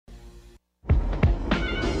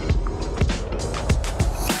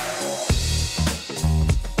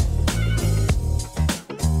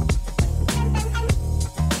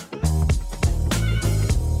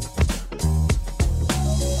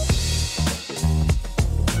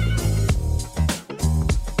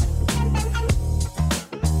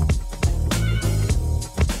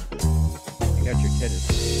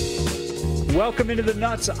Welcome into the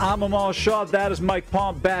Nuts. I'm Amal Shaw. That is Mike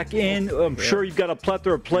Palm back in. I'm sure you've got a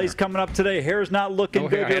plethora of plays coming up today. Hair's not looking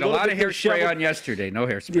good. I had a lot of hairspray on yesterday. No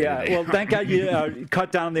hairspray today. Well, thank God you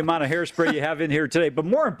cut down the amount of hairspray you have in here today. But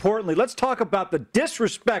more importantly, let's talk about the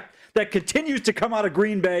disrespect that continues to come out of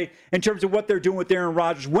Green Bay in terms of what they're doing with Aaron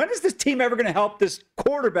Rodgers. When is this team ever going to help this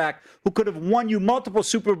quarterback who could have won you multiple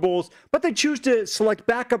Super Bowls, but they choose to select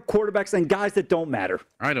backup quarterbacks and guys that don't matter?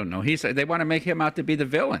 I don't know. They want to make him out to be the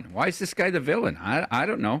villain. Why is this guy the villain? I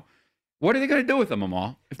don't know. What are they going to do with him,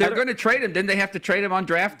 Amal? If they're going to trade him, didn't they have to trade him on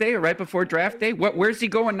draft day or right before draft day? Where's he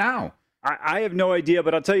going now? I have no idea,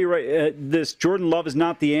 but I'll tell you right, this Jordan Love is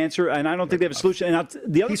not the answer, and I don't think they have a solution. And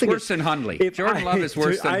the other He's thing worse than Hundley. Jordan Love is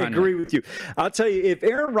worse than Hundley. I agree with you. I'll tell you, if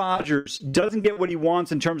Aaron Rodgers doesn't get what he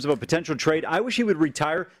wants in terms of a potential trade, I wish he would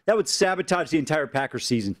retire. That would sabotage the entire Packers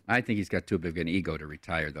season. I think he's got too big an ego to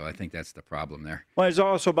retire, though. I think that's the problem there. Well, there's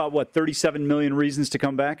also about, 37 million reasons to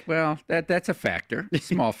come back? Well, that's a factor, a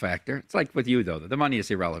small factor. It's like with you, though. The money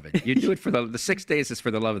is irrelevant. You do it for the 6 days is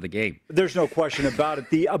for the love of the game. There's no question about it.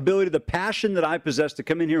 The ability, the passion that I possess to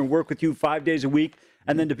come in here and work with you 5 days a week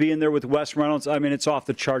and then to be in there with Wes Reynolds, I mean, it's off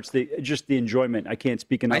the charts. Just the enjoyment. I can't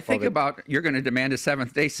speak enough of it. I think about you're going to demand a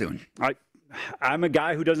seventh day soon. I'm a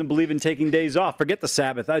guy who doesn't believe in taking days off. Forget the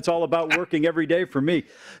Sabbath. It's all about working every day for me.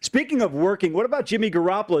 Speaking of working, what about Jimmy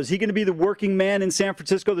Garoppolo? Is he going to be the working man in San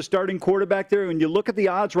Francisco, the starting quarterback there? When you look at the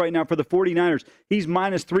odds right now for the 49ers, he's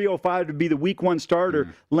minus 305 to be the week one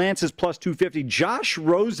starter. Lance is plus 250. Josh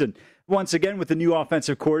Rosen, once again with the new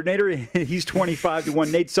offensive coordinator, he's 25 to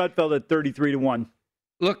 1. Nate Sudfeld at 33 to 1.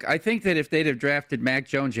 Look, I think that if they'd have drafted Mac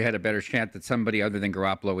Jones, you had a better chance that somebody other than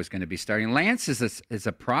Garoppolo was going to be starting. Lance is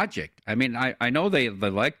a project. I mean, I know they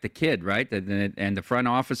like the kid, right? And the front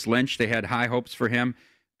office, Lynch, they had high hopes for him,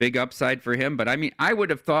 big upside for him. But, I mean, I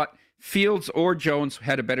would have thought Fields or Jones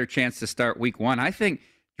had a better chance to start week one. I think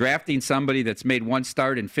drafting somebody that's made one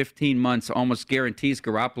start in 15 months almost guarantees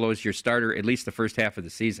Garoppolo is your starter at least the first half of the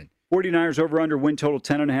season. 49ers over-under win total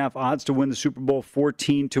 10.5, odds to win the Super Bowl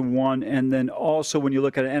 14 to 1. And then also when you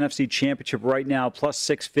look at an NFC championship right now, plus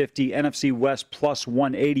 650, NFC West plus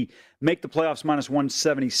 180. Make the playoffs minus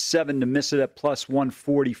 177 to miss it at plus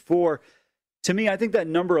 144. To me, I think that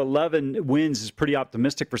number 11 wins is pretty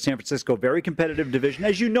optimistic for San Francisco. Very competitive division.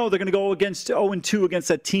 As you know, they're going to go against 0-2 against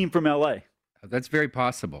that team from L.A. That's very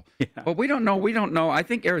possible. Yeah. But we don't know. We don't know. I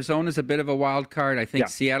think Arizona's a bit of a wild card. I think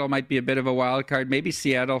Seattle might be a bit of a wild card. Maybe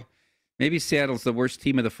Seattle's the worst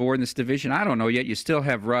team of the four in this division. I don't know yet. You still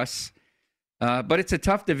have Russ. But it's a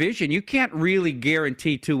tough division. You can't really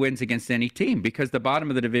guarantee 2 wins against any team because the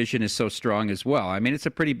bottom of the division is so strong as well. I mean, it's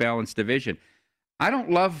a pretty balanced division. I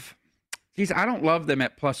don't love them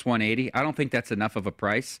at plus 180. I don't think that's enough of a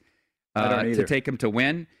price to take them to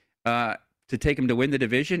win. To take them to win the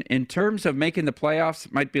division. In terms of making the playoffs,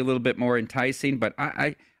 it might be a little bit more enticing, but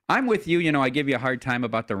I'm with you. You know, I give you a hard time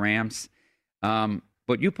about the Rams.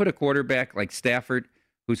 But you put a quarterback like Stafford,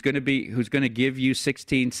 who's going to give you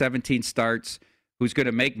 16, 17 starts, who's going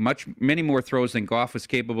to make many more throws than Goff was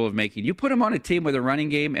capable of making. You put him on a team with a running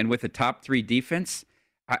game and with a top 3 defense,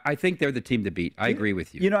 I think they're the team to beat. I agree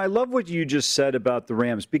with you. You know, I love what you just said about the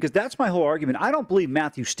Rams because that's my whole argument. I don't believe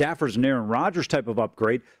Matthew Stafford's an Aaron Rodgers type of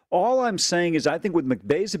upgrade. All I'm saying is I think with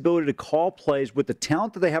McVay's ability to call plays, with the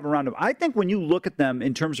talent that they have around him, I think when you look at them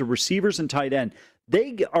in terms of receivers and tight end,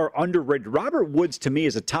 they are underrated. Robert Woods, to me,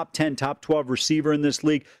 is a top 10, top 12 receiver in this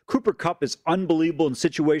league. Cooper Kupp is unbelievable in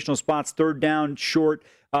situational spots, third down, short,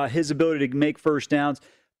 his ability to make first downs.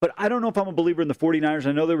 But I don't know if I'm a believer in the 49ers.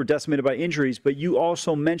 I know they were decimated by injuries, but you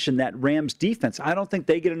also mentioned that Rams defense. I don't think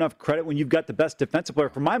they get enough credit when you've got the best defensive player.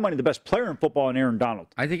 For my money, the best player in football in Aaron Donald.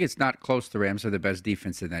 I think it's not close. The Rams are the best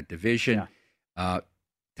defense in that division. Yeah.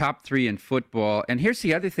 Top 3 in football. And here's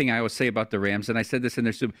the other thing I always say about the Rams, and I said this in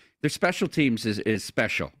their special teams is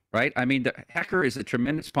special, right? I mean, Hecker is a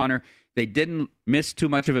tremendous punter. They didn't miss too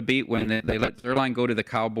much of a beat when they let Zerline go to the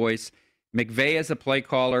Cowboys. McVay as a play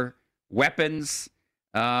caller, weapons.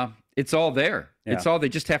 It's all there. Yeah. It's all they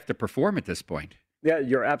just have to perform at this point. Yeah,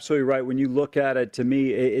 you're absolutely right. When you look at it, to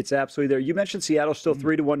me, it's absolutely there. You mentioned Seattle still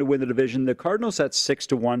 3-1 to win the division. The Cardinals at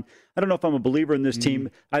 6-1. I don't know if I'm a believer in this team.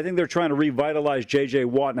 I think they're trying to revitalize J.J.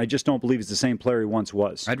 Watt, and I just don't believe he's the same player he once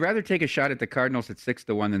was. I'd rather take a shot at the Cardinals at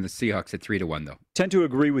 6-1 than the Seahawks at 3-1, though. Tend to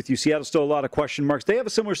agree with you. Seattle's still a lot of question marks. They have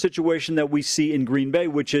a similar situation that we see in Green Bay,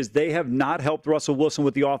 which is they have not helped Russell Wilson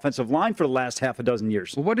with the offensive line for the last half a dozen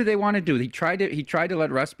years. Well, what do they want to do? He tried to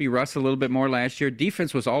let Russ be Russ a little bit more last year.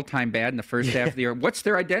 Defense was all-time bad in the first half of the year. What's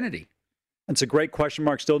their identity? It's a great question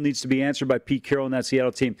mark. Still needs to be answered by Pete Carroll and that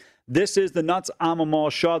Seattle team. This is the Nuts. I'm Amal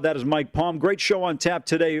Shaw. That is Mike Palm. Great show on tap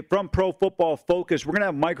today from Pro Football Focus. We're going to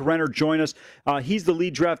have Mike Renner join us. He's the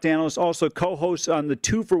lead draft analyst, also co-host on the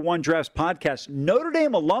 2-for-1 Drafts podcast. Notre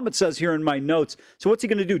Dame alum, it says here in my notes. So what's he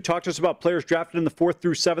going to do? Talk to us about players drafted in the 4th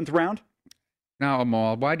through 7th round? Now,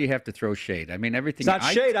 Amal, why do you have to throw shade? I mean, everything. It's not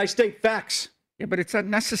shade. I state facts. Yeah, but it's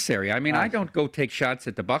unnecessary. I mean, I don't go take shots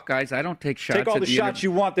at the Buckeyes. I don't take shots at Take all the shots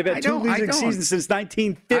you want. They've had 2 losing seasons since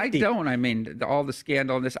 1950. I don't. I mean, all the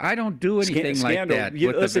scandal in this. I don't do anything like that.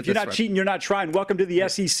 Listen, if you're not cheating, you're not trying. Welcome to the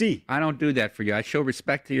SEC. I don't do that for you. I show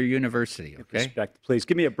respect to your university, okay? Respect, please.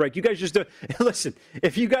 Give me a break. You guys just do. Listen,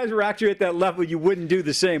 if you guys were actually at that level, you wouldn't do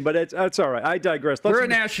the same, but it's all right. I digress. We're a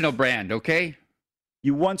national brand, okay?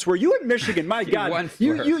 You once were. You in Michigan, my God.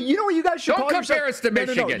 You know what you guys should Don't call compare us to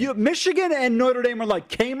Michigan. No. Michigan and Notre Dame are like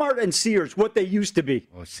Kmart and Sears, what they used to be.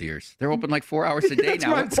 Oh, Sears. They're open like 4 hours a day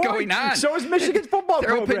now. What's going on? So is Michigan's football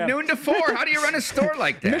program. They're open noon to 4. How do you run a store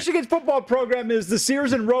like that? Michigan's football program is the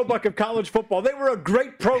Sears and Roebuck of college football. They were a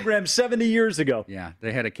great program 70 years ago. Yeah,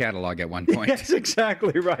 they had a catalog at one point. That's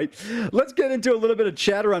exactly right. Let's get into a little bit of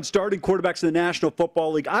chatter on starting quarterbacks in the National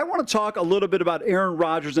Football League. I want to talk a little bit about Aaron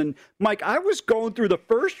Rodgers. And, Mike, I was going through the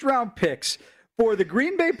first-round picks for the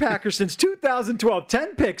Green Bay Packers since 2012.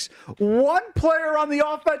 10 picks, one player on the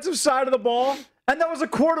offensive side of the ball, and that was a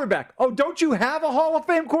quarterback. Oh, don't you have a Hall of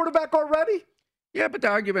Fame quarterback already? Yeah, but the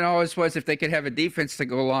argument always was if they could have a defense to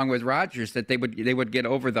go along with Rodgers, that they would get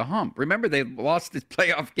over the hump. Remember, they lost the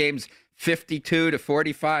playoff games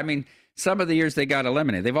 52-45. I mean, some of the years they got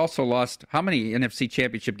eliminated. They've also lost how many NFC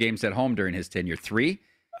Championship games at home during his tenure? 3?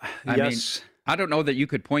 Yes. I mean, I don't know that you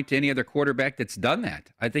could point to any other quarterback that's done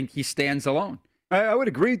that. I think he stands alone. I would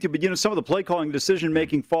agree with you, but some of the play calling, decision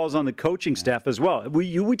making falls on the coaching staff as well.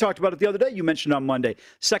 We talked about it the other day. You mentioned on Monday,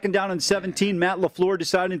 2nd down and 17. Matt LaFleur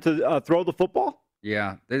deciding to throw the football.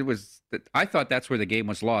 Yeah, it was. I thought that's where the game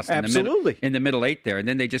was lost. Absolutely, in the middle 8 there, and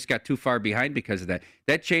then they just got too far behind because of that.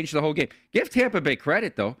 That changed the whole game. Give Tampa Bay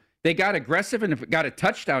credit though. They got aggressive and got a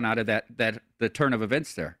touchdown out of the turn of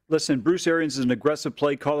events there. Listen, Bruce Arians is an aggressive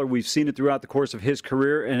play caller. We've seen it throughout the course of his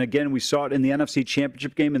career. And again, we saw it in the NFC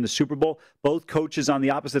Championship game in the Super Bowl. Both coaches on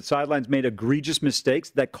the opposite sidelines made egregious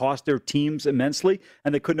mistakes that cost their teams immensely,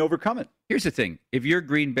 and they couldn't overcome it. Here's the thing. If you're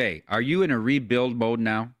Green Bay, are you in a rebuild mode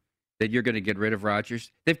now that you're going to get rid of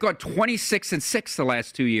Rodgers? They've gone 26-6 the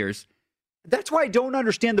last 2 years. That's why I don't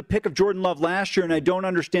understand the pick of Jordan Love last year, and I don't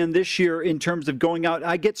understand this year in terms of going out.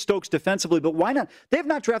 I get Stokes defensively, but why not? They have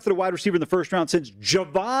not drafted a wide receiver in the first round since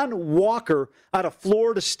Javon Walker out of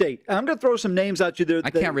Florida State. I'm going to throw some names at you there. I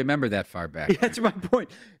can't remember that far back. Yeah, that's my point.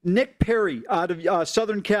 Nick Perry out of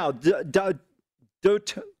Southern Cal.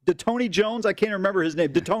 Tony Jones, I can't remember his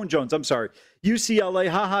name. Detone Jones, I'm sorry.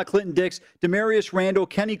 UCLA, Clinton Dix, Demarius Randall,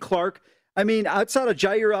 Kenny Clark. I mean, outside of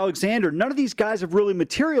Jair Alexander, none of these guys have really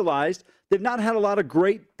materialized. They've not had a lot of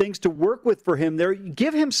great things to work with for him there.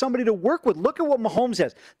 Give him somebody to work with. Look at what Mahomes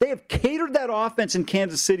has. They have catered that offense in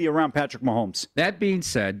Kansas City around Patrick Mahomes. That being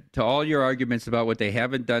said, to all your arguments about what they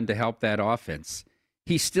haven't done to help that offense,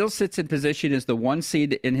 he still sits in position as the 1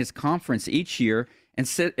 seed in his conference each year and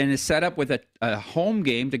is set up with a home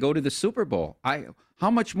game to go to the Super Bowl. How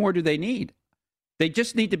much more do they need? They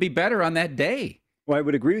just need to be better on that day. Well, I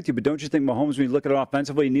would agree with you, but don't you think Mahomes, when you look at it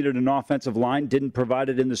offensively, he needed an offensive line, didn't provide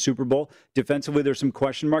it in the Super Bowl? Defensively, there's some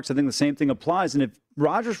question marks. I think the same thing applies. And if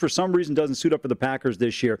Rodgers, for some reason, doesn't suit up for the Packers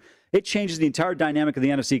this year, it changes the entire dynamic of the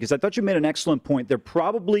NFC, because I thought you made an excellent point. They're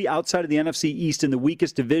probably outside of the NFC East in the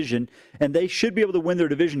weakest division, and they should be able to win their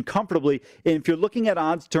division comfortably. And if you're looking at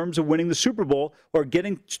odds in terms of winning the Super Bowl or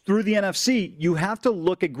getting through the NFC, you have to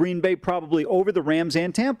look at Green Bay probably over the Rams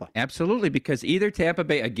and Tampa. Absolutely, because either Tampa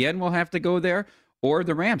Bay, again, will have to go there, or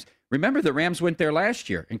the Rams. Remember, the Rams went there last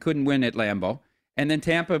year and couldn't win at Lambeau. And then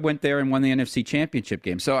Tampa went there and won the NFC Championship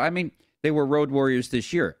game. So, I mean, they were road warriors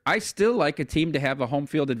this year. I still like a team to have a home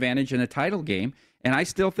field advantage in a title game, and I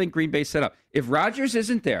still think Green Bay's set up. If Rodgers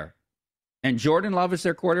isn't there and Jordan Love is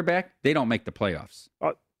their quarterback, they don't make the playoffs.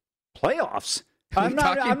 Playoffs? I'm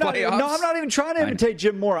not even trying to imitate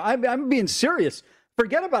Jim Mora. I'm being serious.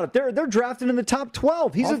 Forget about it. They're drafted in the top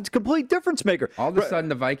 12. He's a complete difference maker. All of a sudden,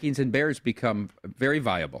 the Vikings and Bears become very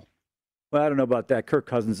viable. Well, I don't know about that. Kirk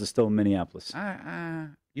Cousins is still in Minneapolis.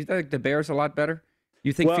 You think the Bears a lot better?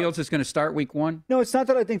 You think Fields is going to start week 1? No, it's not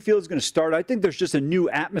that I think Fields is going to start. I think there's just a new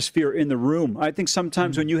atmosphere in the room. I think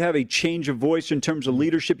sometimes when you have a change of voice in terms of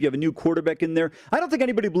leadership, you have a new quarterback in there. I don't think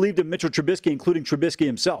anybody believed in Mitchell Trubisky, including Trubisky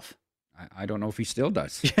himself. I don't know if he still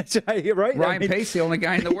does. Yes, right? Ryan Pace, the only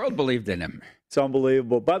guy in the world, believed in him. It's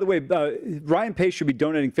unbelievable. By the way, Ryan Pace should be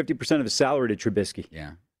donating 50% of his salary to Trubisky.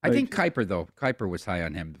 Yeah. I think Kuiper was high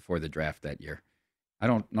on him before the draft that year. I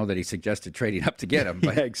don't know that he suggested trading up to get him.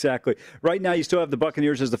 But. Yeah, exactly. Right now, you still have the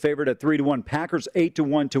Buccaneers as the favorite at 3-1. Packers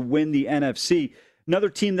 8-1 to win the NFC. Another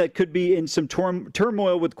team that could be in some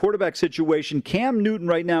turmoil with quarterback situation. Cam Newton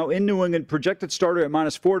right now in New England, projected starter at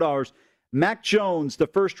 -$4. Mac Jones, the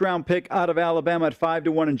first-round pick out of Alabama at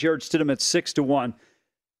 5-1, and Jarrett Stidham at 6-1.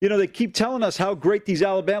 You know, they keep telling us how great these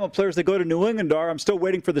Alabama players that go to New England are. I'm still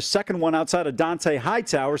waiting for the second one outside of Dante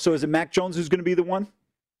Hightower. So is it Mac Jones who's going to be the one?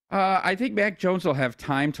 I think Mac Jones will have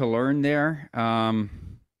time to learn there.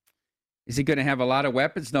 Is he going to have a lot of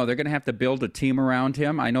weapons? No, they're going to have to build a team around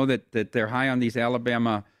him. I know that they're high on these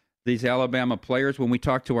Alabama players. When we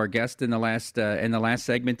talked to our guest in the last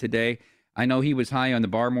segment today, I know he was high on the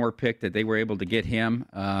Barmore pick, that they were able to get him,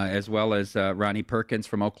 as well as Ronnie Perkins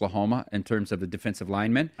from Oklahoma in terms of the defensive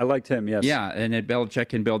lineman. I liked him, yes. Yeah, and that Belichick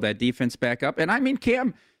can build that defense back up. And I mean,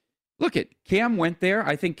 Cam went there.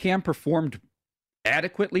 I think Cam performed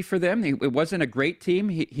adequately for them. It wasn't a great team.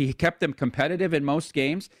 He kept them competitive in most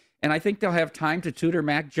games. And I think they'll have time to tutor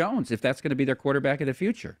Mac Jones if that's going to be their quarterback of the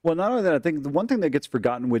future. Well, not only that, I think the one thing that gets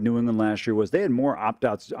forgotten with New England last year was they had more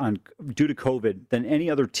opt-outs due to COVID than any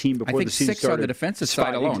other team before the season started. 6 on the defensive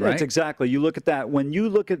side alone, right? That's exactly. You look at that. When you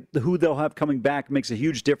look at who they'll have coming back, it makes a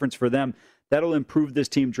huge difference for them. That'll improve this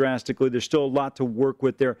team drastically. There's still a lot to work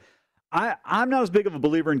with there. I'm not as big of a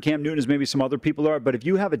believer in Cam Newton as maybe some other people are, but if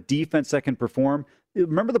you have a defense that can perform,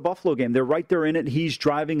 remember the Buffalo game. They're right there in it. He's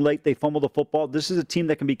driving late. They fumble the football. This is a team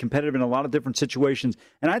that can be competitive in a lot of different situations.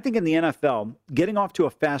 And I think in the NFL, getting off to a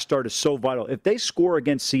fast start is so vital. If they score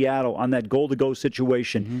against Seattle on that goal-to-go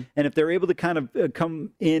situation, and if they're able to kind of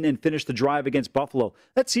come in and finish the drive against Buffalo,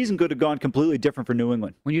 that season could have gone completely different for New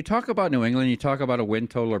England. When you talk about New England, you talk about a win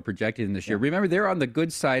total or projected in this year. Remember, they're on the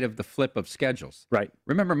good side of the flip of schedules. Right.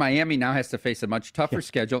 Remember, Miami now has to face a much tougher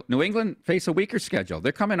schedule. New England face a weaker schedule.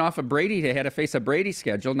 They're coming off of Brady. They had to face a Brady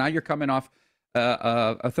schedule. Now you're coming off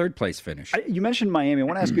a third-place finish. You mentioned Miami. I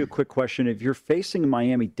want to ask you a quick question. If you're facing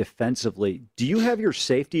Miami defensively, do you have your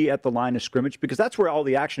safety at the line of scrimmage? Because that's where all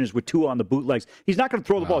the action is with Tua on the bootlegs. He's not going to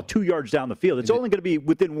throw the ball 2 yards down the field. It's only going to be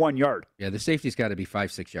within 1 yard. Yeah, the safety's got to be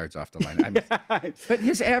 5-6 yards off the line. But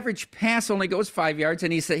his average pass only goes 5 yards,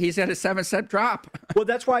 and he's at a 7-step drop. Well,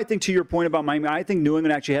 that's why I think, to your point about Miami, I think New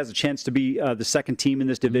England actually has a chance to be the second team in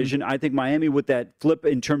this division. I think Miami, with that flip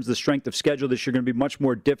in terms of the strength of schedule this year, going to be much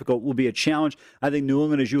more difficult, will be a challenge. I think New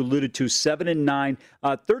England, as you alluded to, 7-9,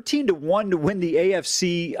 13-1 to win the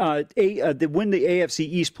AFC, win the AFC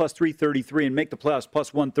East plus 333 and make the playoffs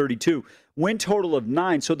plus 132. Win total of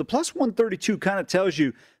 9. So the plus 132 kind of tells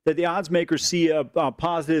you that the odds makers see a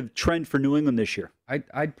positive trend for New England this year.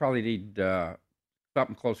 I'd probably need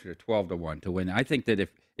something closer to 12-1 to win. I think that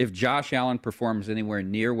if Josh Allen performs anywhere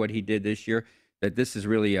near what he did this year, that this is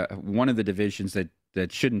really one of the divisions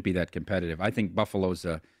that shouldn't be that competitive. I think Buffalo's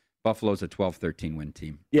a 12-13 win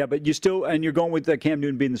team. Yeah, but you're going with Cam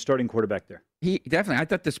Newton being the starting quarterback there. He definitely. I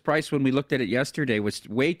thought this price when we looked at it yesterday was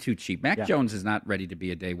way too cheap. Mac Jones is not ready to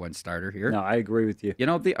be a day one starter here. No, I agree with you. You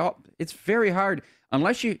know, it's very hard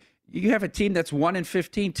unless you have a team that's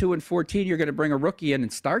 1-15, 2-14. You're going to bring a rookie in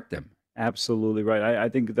and start them. Absolutely right. I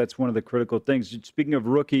think that's one of the critical things. Speaking of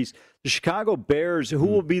rookies, the Chicago Bears, who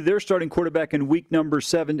will be their starting quarterback in week number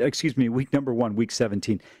 1, week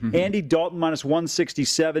 17. Andy Dalton minus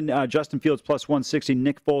 167, Justin Fields plus 160,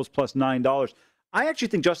 Nick Foles plus $9. I actually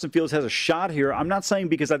think Justin Fields has a shot here. I'm not saying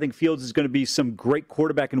because I think Fields is going to be some great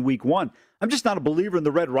quarterback in week 1. I'm just not a believer in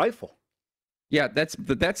the red rifle. Yeah, that's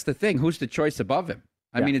the thing. Who's the choice above him?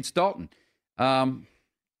 I mean, it's Dalton.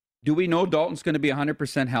 Do we know Dalton's going to be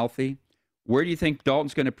 100% healthy? Where do you think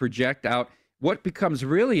Dalton's going to project out? What becomes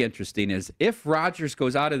really interesting is if Rodgers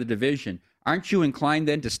goes out of the division, aren't you inclined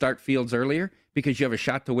then to start Fields earlier because you have a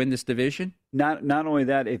shot to win this division? Not only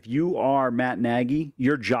that, if you are Matt Nagy,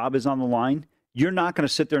 your job is on the line. You're not going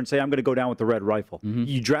to sit there and say, I'm going to go down with the red rifle.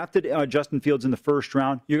 You drafted Justin Fields in the first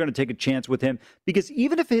round. You're going to take a chance with him because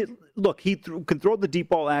even if he can throw the deep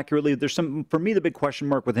ball accurately. There's for me, the big question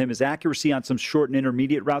mark with him is accuracy on some short and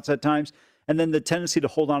intermediate routes at times, and then the tendency to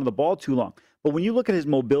hold on to the ball too long. But when you look at his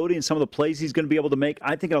mobility and some of the plays he's going to be able to make,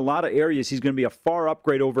 I think in a lot of areas he's going to be a far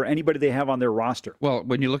upgrade over anybody they have on their roster. Well,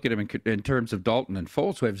 when you look at him in terms of Dalton and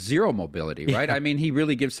Foles, who have zero mobility, right? I mean, he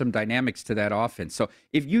really gives some dynamics to that offense. So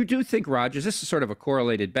if you do think Rodgers, this is sort of a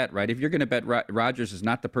correlated bet, right? If you're going to bet Rodgers is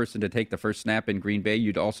not the person to take the first snap in Green Bay,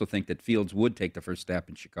 you'd also think that Fields would take the first snap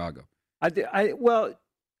in Chicago. I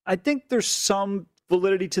think there's some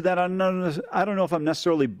validity to that. I don't know if I'm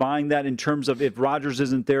necessarily buying that in terms of if Rodgers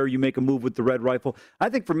isn't there, you make a move with the red rifle. I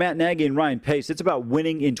think for Matt Nagy and Ryan Pace, it's about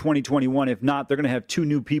winning in 2021. If not, they're going to have two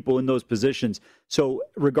new people in those positions. So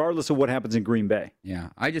regardless of what happens in Green Bay. Yeah,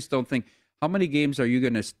 I just don't think. How many games are you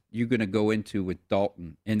gonna go into with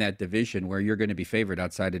Dalton in that division where you're going to be favored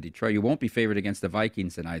outside of Detroit? You won't be favored against the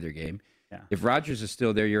Vikings in either game. Yeah. If Rodgers is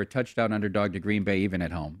still there, you're a touchdown underdog to Green Bay even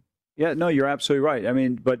at home. Yeah, no, you're absolutely right. I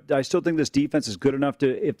mean, but I still think this defense is good enough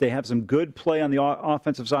to, if they have some good play on the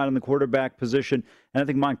offensive side on the quarterback position, and I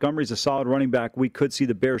think Montgomery's a solid running back, we could see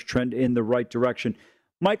the Bears trend in the right direction.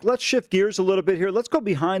 Mike, let's shift gears a little bit here. Let's go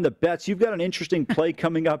behind the bets. You've got an interesting play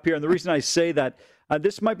coming up here, and the reason I say that,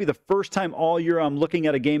 this might be the first time all year I'm looking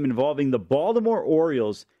at a game involving the Baltimore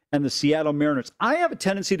Orioles and the Seattle Mariners. I have a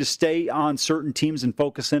tendency to stay on certain teams and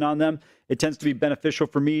focus in on them. It tends to be beneficial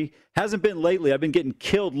for me. Hasn't been lately. I've been getting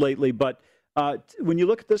killed lately, but when you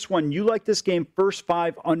look at this one, you like this game first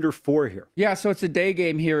 5 under 4 here. Yeah, so it's a day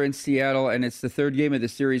game here in Seattle, and it's the third game of the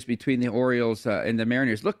series between the Orioles and the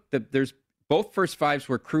Mariners. Look, there's both first 5s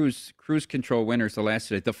were cruise control winners the last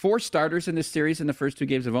 2 days. The 4 starters in this series in the first 2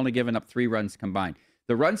 games have only given up 3 runs combined.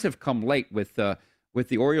 The runs have come late with the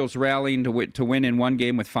Orioles rallying to win in one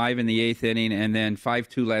game with 5 in the 8th inning, and then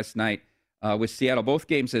 5-2 last night with Seattle. Both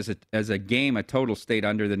games as a game, a total stayed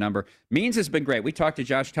under the number. Means has been great. We talked to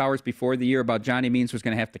Josh Towers before the year about Johnny Means was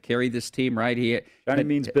going to have to carry this team, right? Johnny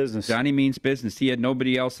means business. Johnny means business. He had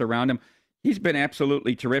nobody else around him. He's been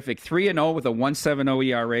absolutely terrific. 3-0 with a 1.70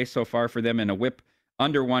 ERA so far for them, and a WHIP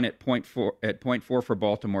under 1 at 0.4 for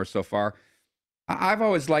Baltimore so far. I've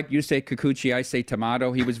always liked, you say Kikuchi, I say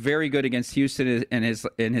Tomato. He was very good against Houston in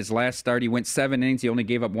his last start. He went 7 innings. He only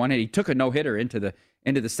gave up 1 hit. He took a no-hitter into the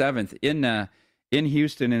 7th in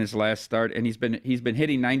Houston in his last start, and he's been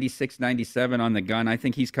hitting 96, 97 on the gun. I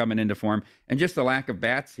think he's coming into form. And just the lack of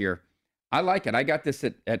bats here, I like it. I got this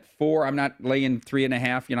at 4. I'm not laying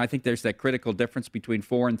 3.5. I think there's that critical difference between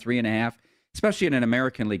 4 and 3.5, especially in an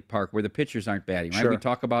American League park where the pitchers aren't batting. Right? Sure. We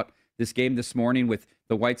talk about this game this morning with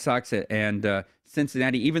the White Sox and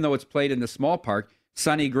Cincinnati. Even though it's played in the small park,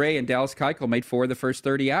 Sonny Gray and Dallas Keuchel made 4 of the first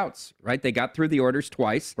 30 outs. Right? They got through the orders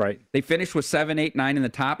twice. Right. They finished with 7, 8, 9 in the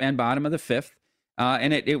top and bottom of the 5th.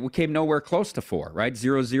 And it came nowhere close to 4, right?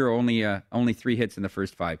 0-0, only 3 hits in the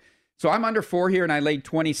first 5. So I'm under 4 here, and I laid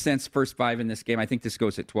 20 cents first 5 in this game. I think this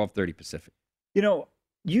goes at 12:30 Pacific.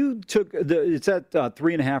 You took it's at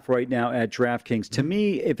 3.5 right now at DraftKings. To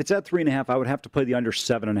me, if it's at 3.5, I would have to play the under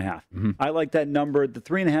 7.5. Mm-hmm. I like that number. The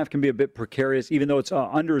 3.5 can be a bit precarious, even though it's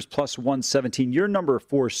under is plus 117. Your number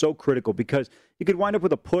 4 is so critical because you could wind up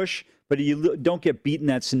with a push, but you don't get beat in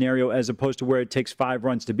that scenario as opposed to where it takes 5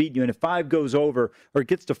 runs to beat you. And if 5 goes over or it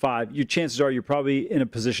gets to 5, your chances are you're probably in a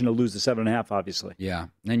position to lose the 7.5, obviously. Yeah,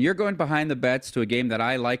 and you're going behind the bets to a game that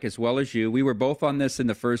I like as well as you. We were both on this in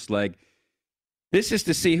the first leg. This is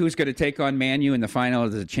to see who's going to take on Man U in the final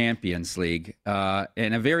of the Champions League. And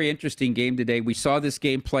a very interesting game today. We saw this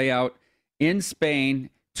game play out in Spain,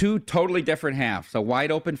 2 totally different halves. A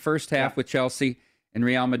wide open first half with Chelsea and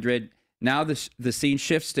Real Madrid. Now the scene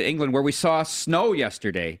shifts to England, where we saw snow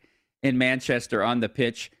yesterday in Manchester on the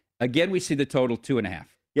pitch. Again, we see the total 2.5.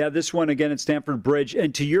 Yeah, this one again at Stamford Bridge.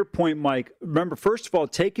 And to your point, Mike, remember, first of all,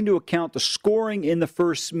 take into account the scoring in the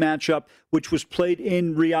first matchup, which was played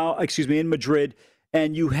in Madrid.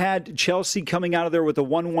 And you had Chelsea coming out of there with a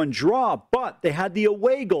 1-1 draw, but they had the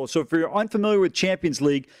away goal. So if you're unfamiliar with Champions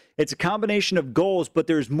League, it's a combination of goals, but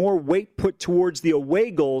there's more weight put towards the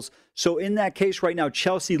away goals. So in that case right now,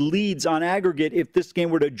 Chelsea leads on aggregate if this game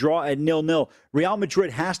were to draw at 0-0. Real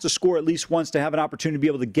Madrid has to score at least once to have an opportunity to be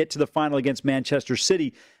able to get to the final against Manchester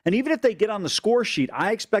City. And even if they get on the score sheet,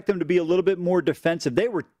 I expect them to be a little bit more defensive. They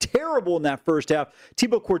were terrible in that first half.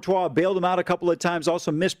 Thibaut Courtois bailed them out a couple of times,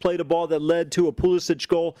 also misplayed a ball that led to a Pulisic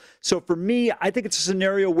goal. So for me, I think it's a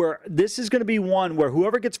scenario where this is going to be one where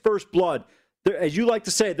whoever gets first blood, as you like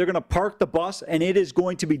to say, they're going to park the bus, and it is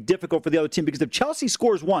going to be difficult for the other team because if Chelsea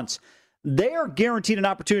scores once, they are guaranteed an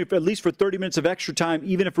opportunity for at least for 30 minutes of extra time,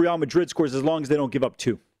 even if Real Madrid scores, as long as they don't give up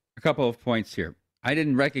 2. A couple of points here. I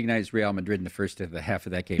didn't recognize Real Madrid in the first half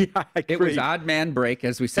of that game. Yeah, it was odd man break,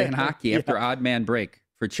 as we say in hockey, after odd man break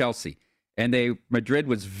for Chelsea. And Madrid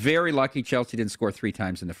was very lucky Chelsea didn't score 3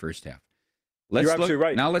 times in the first half. You're absolutely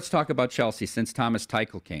right. Now let's talk about Chelsea since Thomas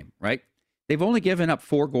Tuchel came, right? They've only given up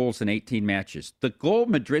 4 goals in 18 matches. The goal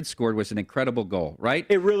Madrid scored was an incredible goal, right?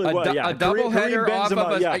 It really was, A double header off of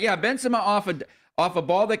Benzema off a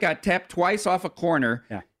ball that got tapped twice off a corner.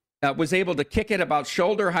 Yeah. Was able to kick it about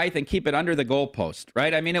shoulder height and keep it under the goalpost,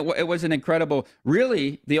 right? I mean, it was an incredible,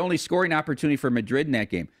 really the only scoring opportunity for Madrid in that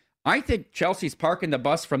game. I think Chelsea's parking the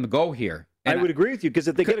bus from the go here I would agree with you, because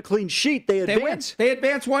if they get a clean sheet, they advance. They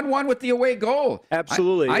advance 1-1 with the away goal.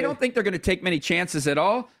 Absolutely. I don't think they're going to take many chances at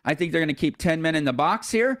all. I think they're going to keep 10 men in the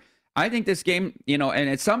box here. I think this game, and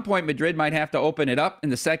at some point Madrid might have to open it up in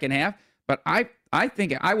the second half. But I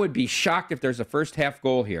think I would be shocked if there's a first half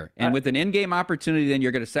goal here. And with an in-game opportunity, then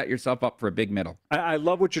you're going to set yourself up for a big middle. I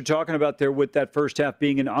love what you're talking about there with that first half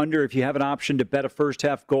being an under. If you have an option to bet a first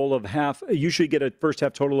half goal of half, you should get a first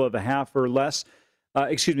half total of a half or less.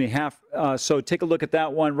 Half. So take a look at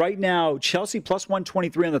that one. Right now, Chelsea plus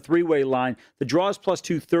 123 on the three-way line. The draw is plus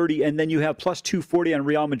 230, and then you have plus 240 on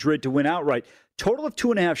Real Madrid to win outright. Total of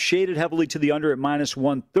 2.5 shaded heavily to the under at minus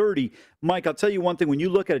 130. Mike, I'll tell you one thing. When you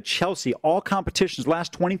look at Chelsea, all competitions,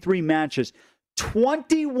 last 23 matches,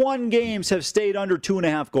 21 games have stayed under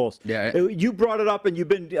 2.5 goals. Yeah. You brought it up, and you've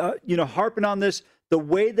been harping on this. The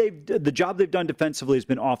way the job they've done defensively has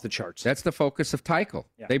been off the charts. That's the focus of Tuchel.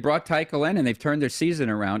 Yeah. They brought Tuchel in, and they've turned their season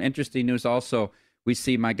around. Interesting news also, we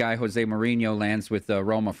see my guy Jose Mourinho lands with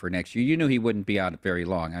Roma for next year. You knew he wouldn't be out very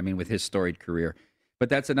long, with his storied career. But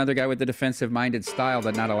that's another guy with a defensive-minded style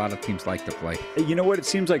that not a lot of teams like to play. You know what? It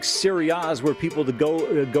seems like Serie A is where people to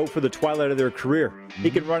go for the twilight of their career. He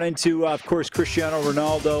can run into, of course, Cristiano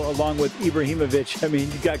Ronaldo along with Ibrahimovic.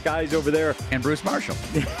 You got guys over there. And Bruce Marshall.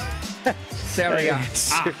 Serie A.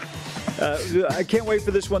 I can't wait for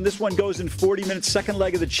this one. This one goes in 40 minutes, second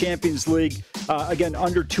leg of the Champions League. Again,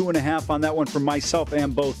 under 2.5 on that one for myself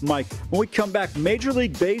and both Mike. When we come back, Major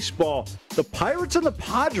League Baseball, the Pirates and the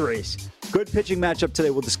Padres. Good pitching matchup today.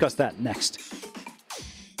 We'll discuss that next.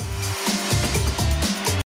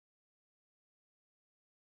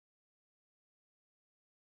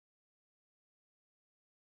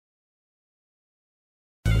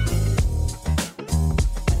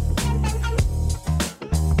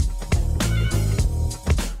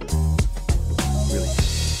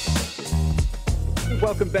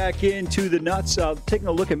 Welcome back into the Nuts. Taking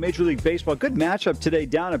a look at Major League Baseball. Good matchup today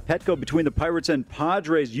down at Petco between the Pirates and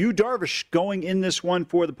Padres. Yu Darvish going in this one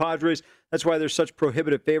for the Padres. That's why they're such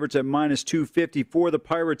prohibitive favorites at minus 250. For the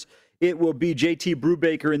Pirates, it will be JT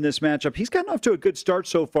Brubaker in this matchup. He's gotten off to a good start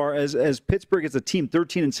so far as Pittsburgh is a team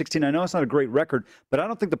 13-16. I know it's not a great record, but I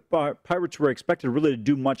don't think the Pirates were expected really to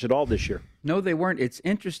do much at all this year. No, they weren't. It's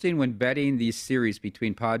interesting when betting these series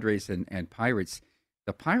between Padres and Pirates.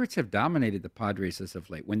 The Pirates have dominated the Padres as of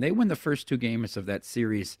late. When they win the first two games of that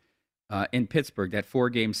series in Pittsburgh, that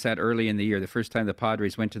 4-game set early in the year, the first time the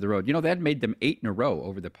Padres went to the road, that made them 8 in a row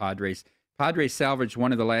over the Padres. Padres salvaged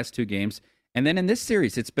one of the last two games. And then in this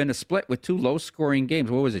series, it's been a split with two low-scoring games.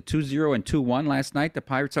 What was it, 2-0 and 2-1 last night, the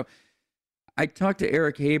Pirates? So I talked to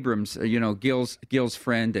Eric Abrams, Gil's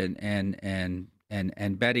friend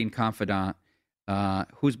and betting confidant,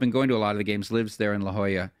 who's been going to a lot of the games, lives there in La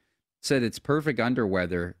Jolla. Said it's perfect under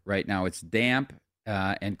weather right now. It's damp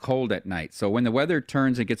and cold at night. So when the weather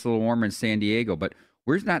turns, it gets a little warmer in San Diego. But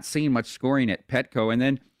we're not seeing much scoring at Petco. And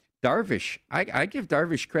then Darvish, I give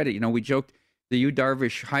Darvish credit. We joked the Yu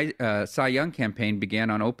Darvish Cy Young campaign began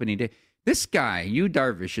on opening day. This guy, Yu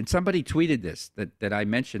Darvish, and somebody tweeted this, that I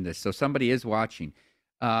mentioned this, so somebody is watching.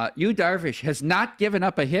 Yu Darvish has not given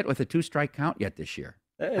up a hit with a 2-strike count yet this year.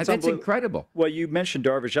 That's incredible. Well, you mentioned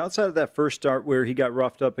Darvish. Outside of that first start where he got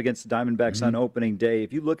roughed up against the Diamondbacks on opening day,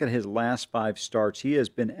 if you look at his last 5 starts, he has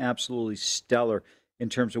been absolutely stellar in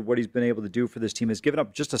terms of what he's been able to do for this team. He's given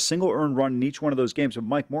up just a single earned run in each one of those games. But,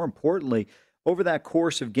 Mike, more importantly, over that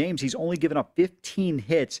course of games, he's only given up 15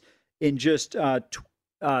 hits in just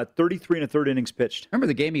 33 1/3 innings pitched. Remember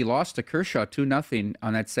the game he lost to Kershaw 2-0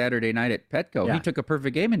 on that Saturday night at Petco? Yeah. He took a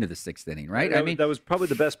perfect game into the 6th inning, right? That was probably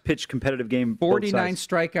the best pitched competitive game. 49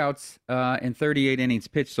 strikeouts in 38 innings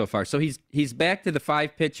pitched so far. So he's back to the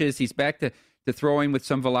 5 pitches. He's back to throwing with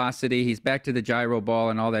some velocity. He's back to the gyro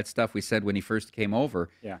ball and all that stuff we said when he first came over.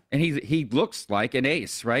 Yeah. And he looks like an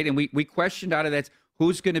ace, right? And we questioned out of that,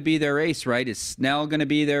 who's going to be their ace, right? Is Snell going to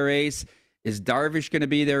be their ace? Is Darvish going to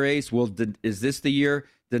be their ace? Is this the year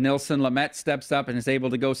Dinelson Lamet steps up and is able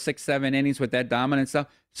to go 6-7 innings with that dominant stuff?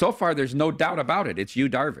 So far, there's no doubt about it. It's Yu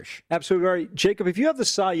Darvish. Absolutely right. Jacob, if you have the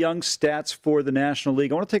Cy Young stats for the National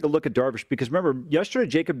League, I want to take a look at Darvish because remember, yesterday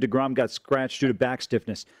Jacob deGrom got scratched due to back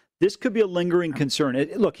stiffness. This could be a lingering concern.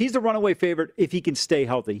 Look, he's the runaway favorite if he can stay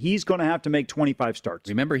healthy. He's going to have to make 25 starts.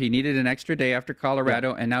 Remember, he needed an extra day after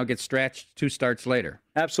Colorado and now gets stretched 2 starts later.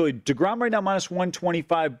 Absolutely. DeGrom right now minus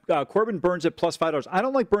 125. Corbin Burnes at plus $5. I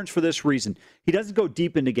don't like Burnes for this reason. He doesn't go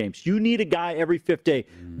deep into games. You need a guy every 5th day.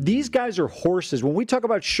 These guys are horses. When we talk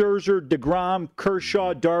about Scherzer, DeGrom,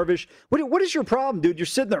 Kershaw, Darvish, what is your problem, dude? You're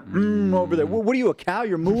sitting there over there. What are you, a cow?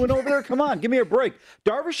 You're mooing over there? Come on, give me a break.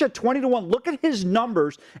 Darvish at 20-1. Look at his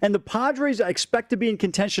numbers and And the Padres, I expect to be in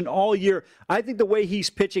contention all year. I think the way he's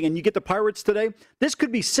pitching, and you get the Pirates today, this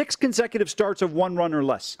could be 6 consecutive starts of 1 run or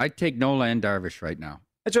less. I'd take Nola and Darvish right now.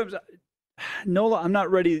 That's what Nola, I'm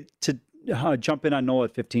not ready to jump in on Nola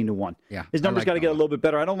at 15-1. Yeah, his numbers got to get a little bit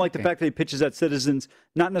better. I don't like the fact that he pitches at Citizens,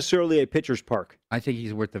 not necessarily a pitcher's park. I think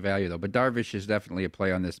he's worth the value, though. But Darvish is definitely a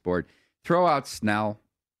play on this board. Throw out Snell.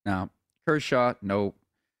 No. Kershaw, no.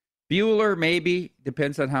 Buehler, maybe.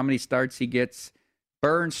 Depends on how many starts he gets.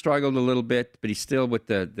 Burns struggled a little bit, but he's still with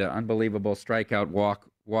the unbelievable strikeout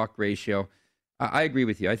walk ratio. I agree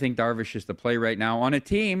with you. I think Darvish is the play right now on a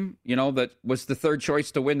team, that was the third choice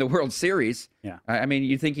to win the World Series. Yeah. I mean,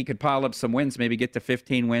 you think he could pile up some wins, maybe get to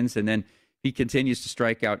 15 wins, and then he continues to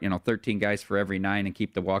strike out, 13 guys for every 9 and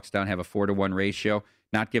keep the walks down, have a 4-to-1 ratio,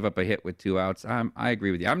 not give up a hit with 2 outs. I agree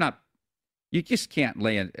with you. You just can't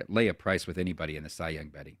lay a price with anybody in the Cy Young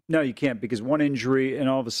betting. No, you can't, because one injury and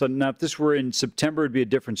all of a sudden, now if this were in September, it'd be a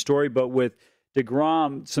different story. But with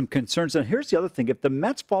DeGrom, some concerns. And here's the other thing. If the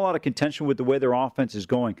Mets fall out of contention with the way their offense is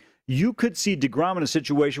going, you could see DeGrom in a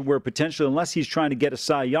situation where potentially, unless he's trying to get a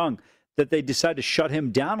Cy Young, that they decide to shut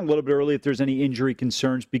him down a little bit early if there's any injury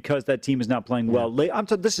concerns because that team is not playing well.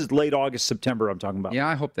 This is late August, September I'm talking about. Yeah,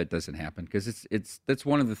 I hope that doesn't happen because that's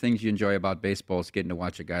one of the things you enjoy about baseball is getting to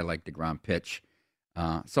watch a guy like DeGrom pitch.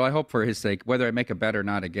 So I hope for his sake, whether I make a bet or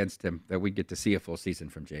not against him, that we get to see a full season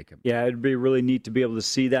from Jacob. Yeah, it'd be really neat to be able to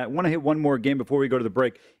see that. I want to hit one more game before we go to the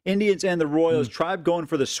break. Indians and the Royals. Tribe going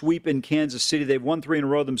for the sweep in Kansas City. They've won 3 in a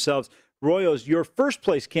row themselves. Royals, your first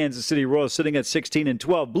place Kansas City Royals sitting at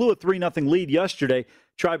 16-12. Blew a 3-0 lead yesterday.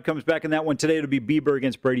 Tribe comes back in that one today. It'll be Bieber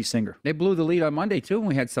against Brady Singer. They blew the lead on Monday, too, and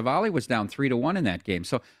we had Savali was down 3-1 in that game.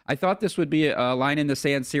 So I thought this would be a line in the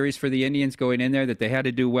sand series for the Indians going in there, that they had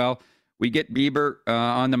to do well. We get Bieber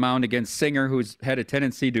on the mound against Singer, who's had a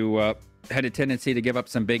tendency to give up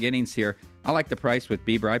some big innings here. I like the price with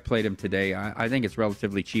Bieber. I played him today. I think it's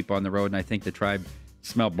relatively cheap on the road, and I think the Tribe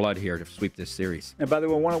smell blood here to sweep this series. And by the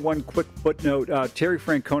way, one quick footnote. Terry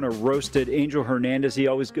Francona roasted Angel Hernandez. He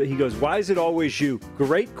goes, why is it always you?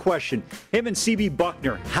 Great question. Him and C.B.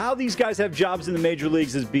 Buckner. How these guys have jobs in the major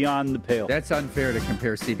leagues is beyond the pale. That's unfair to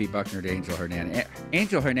compare C.B. Buckner to Angel Hernandez.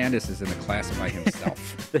 Angel Hernandez is in a class by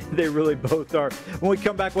himself. They really both are. When we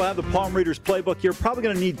come back, we'll have the Palm Readers playbook. You're probably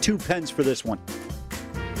going to need 2 pens for this one.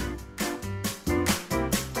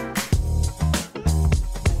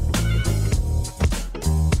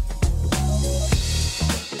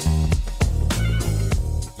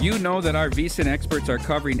 You know that our VSiN experts are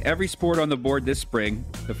covering every sport on the board this spring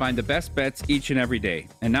to find the best bets each and every day.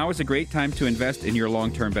 And now is a great time to invest in your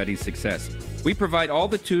long-term betting success. We provide all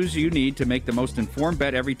the tools you need to make the most informed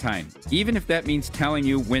bet every time, even if that means telling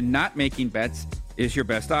you when not making bets is your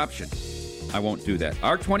best option. I won't do that.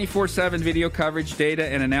 Our 24/7 video coverage, data,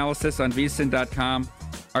 and analysis on VSiN.com,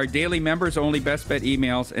 our daily members-only best bet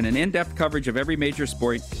emails, and an in-depth coverage of every major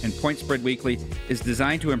sport and Point Spread Weekly is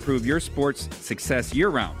designed to improve your sports success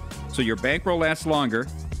year-round, so your bankroll lasts longer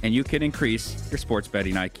and you can increase your sports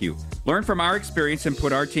betting IQ. Learn from our experience and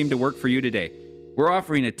put our team to work for you today. We're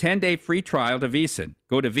offering a 10-day free trial to VSiN.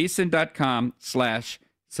 Go to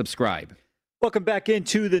VSiN.com/subscribe. Welcome back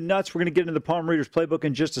into the Nuts. We're going to get into the Palm Readers playbook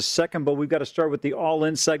in just a second, but we've got to start with the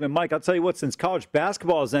all-in segment. Mike, I'll tell you what, since college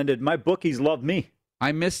basketball has ended, my bookies love me.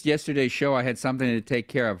 I missed yesterday's show. I had something to take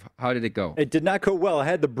care of. How did it go? It did not go well. I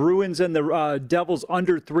had the Bruins and the Devils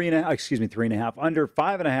under 3.5, under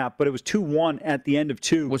 5.5, but it was 2-1 at the end of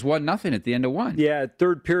 2. It was 1-0 at the end of 1. Yeah,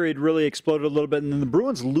 third period really exploded a little bit, and then the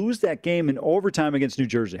Bruins lose that game in overtime against New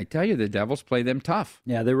Jersey. I tell you, the Devils play them tough.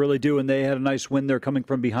 Yeah, they really do, and they had a nice win there coming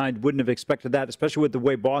from behind. Wouldn't have expected that, especially with the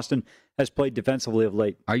way Boston has played defensively of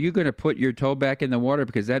late. Are you going to put your toe back in the water?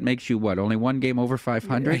 Because that makes you, what, only one game over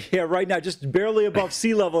 500? Yeah, right now, just barely above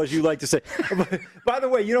sea level, as you like to say. By the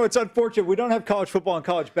way, it's unfortunate. We don't have college football and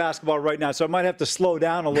college basketball right now, so I might have to slow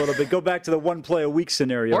down a little bit, go back to the one-play-a-week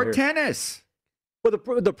scenario. Or here. Tennis.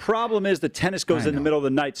 Well, the problem is the tennis goes in the middle of the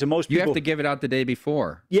night, so most people... You have to give it out the day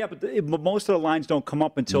before. Yeah, but most of the lines don't come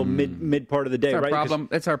up until mid part of the day, right?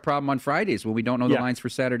 That's our problem on Fridays when we don't know the lines for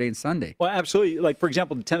Saturday and Sunday. Well, absolutely. Like, for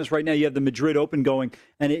example, the tennis right now, you have the Madrid Open going,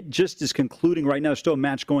 and it just is concluding right now. Still a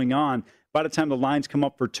match going on. By the time the lines come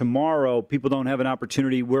up for tomorrow, people don't have an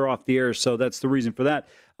opportunity. We're off the air, so that's the reason for that.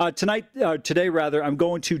 Today, I'm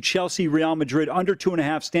going to Chelsea, Real Madrid, under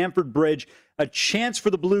 2.5, Stamford Bridge, a chance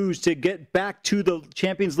for the Blues to get back to the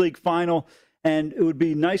Champions League final, and it would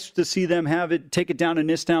be nice to see them take it down in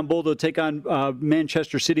Istanbul. They'll take on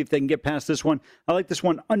Manchester City if they can get past this one. I like this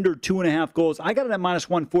one under 2.5 goals. I got it at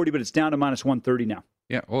 -140, but it's down to -130 now.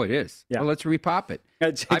 Yeah. Oh, it is. Yeah. Well, let's repop it.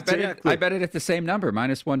 I bet it at the same number,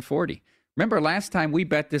 -140. Remember last time we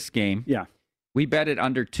bet this game? Yeah. We bet it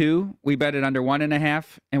under 2, we bet it under 1.5,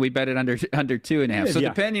 and we bet it under 2.5. So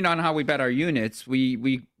depending on how we bet our units, we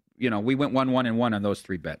went 1-1-1 on those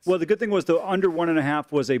 3 bets. Well, the good thing was the under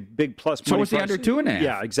 1.5 was a big plus. So was the under 2.5.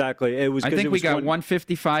 Yeah, exactly. It was. I think we got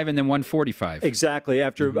 155 and then 145. Exactly,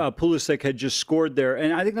 after Pulisic had just scored there.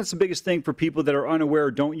 And I think that's the biggest thing for people that are unaware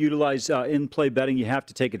or don't utilize in-play betting. You have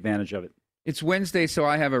to take advantage of it. It's Wednesday, so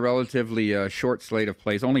I have a relatively short slate of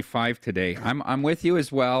plays, only 5 today. I'm with you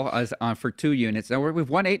as well as for 2 units. Now we've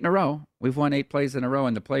won 8 in a row. We've won 8 plays in a row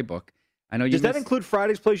in the playbook. I know. Does that include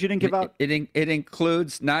Friday's plays you didn't give out? It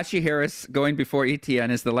includes Najee Harris going before ETN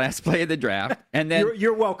as the last play of the draft, and then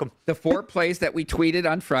you're welcome. The 4 plays that we tweeted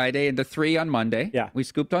on Friday and the 3 on Monday. Yeah, we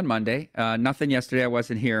scooped on Monday. Nothing yesterday. I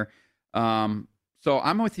wasn't here. So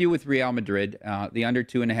I'm with you with Real Madrid. The under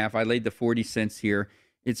 2.5. I laid the 40 cents here.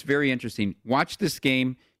 It's very interesting. Watch this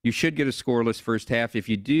game. You should get a scoreless first half. If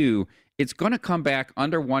you do, it's going to come back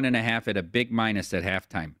under 1.5 at a big minus at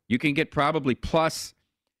halftime. You can get probably plus.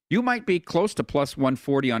 You might be close to plus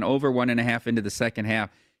 140 on over 1.5 into the second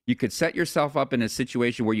half. You could set yourself up in a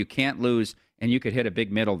situation where you can't lose, and you could hit a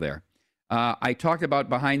big middle there. I talked about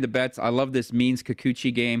behind the bets. I love this Means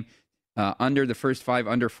Kikuchi game. Under the first 5,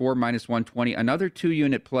 under 4, minus 120. Another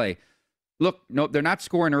 2-unit play. Look, no, they're not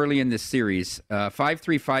scoring early in this series. 5-3,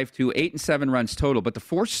 5-2, 8 and 7 runs total. But the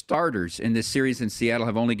 4 starters in this series in Seattle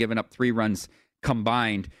have only given up 3 runs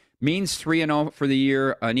combined. Means 3-0 for the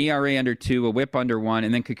year, an ERA under 2, a WHIP under 1,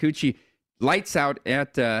 and then Kikuchi lights out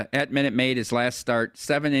at Minute Maid his last start.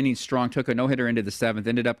 7 innings strong, took a no-hitter into the 7th,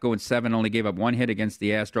 ended up going 7, only gave up 1 hit against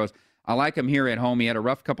the Astros. I like him here at home. He had a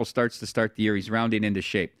rough couple starts to start the year. He's rounding into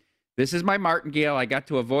shape. This is my martingale. I got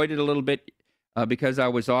to avoid it a little bit because I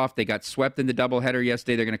was off. They got swept in the doubleheader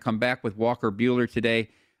yesterday. They're going to come back with Walker Buehler today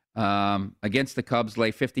against the Cubs,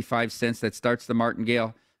 lay 55 cents. That starts the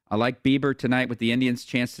martingale. I like Bieber tonight with the Indians'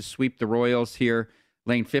 chance to sweep the Royals here,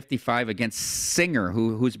 laying 55 against Singer,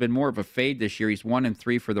 who's been more of a fade this year. He's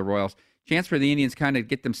 1-3 for the Royals. Chance for the Indians kind of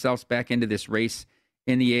get themselves back into this race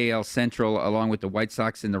in the AL Central, along with the White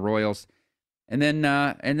Sox and the Royals. And then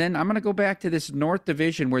I'm going to go back to this North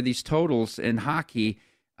Division where these totals in hockey,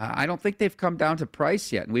 I don't think they've come down to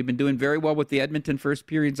price yet. And we've been doing very well with the Edmonton first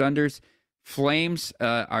periods unders. Flames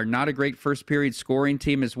are not a great first period scoring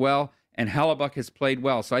team as well. And Hellebuck has played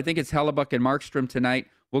well. So I think it's Hellebuck and Markstrom tonight.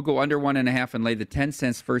 We'll go under 1.5 and lay the 10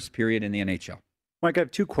 cents first period in the NHL. Mike, I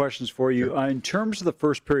have 2 questions for you. Sure. In terms of the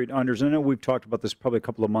first period unders, I know we've talked about this probably a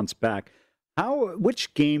couple of months back.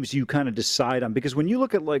 Which games do you kind of decide on? Because when you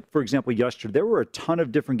look at, like, for example, yesterday, there were a ton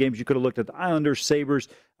of different games. You could have looked at the Islanders, Sabres,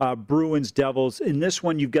 Bruins, Devils. In this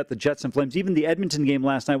one, you've got the Jets and Flames. Even the Edmonton game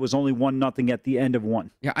last night was only 1-0 at the end of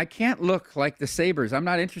one. Yeah, I can't look like the Sabres. I'm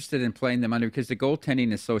not interested in playing them under because the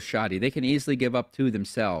goaltending is so shoddy. They can easily give up 2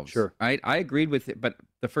 themselves. Sure. Right? I agreed with it, but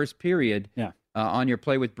the first period on your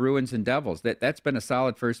play with Bruins and Devils, that's been a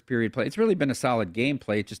solid first period play. It's really been a solid game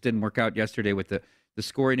play. It just didn't work out yesterday with the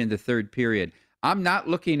scoring in the third period. I'm not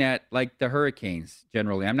looking at, like, the Hurricanes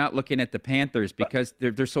generally. I'm not looking at the Panthers because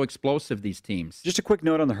they're so explosive, these teams. Just a quick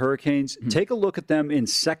note on the Hurricanes. Mm-hmm. Take a look at them in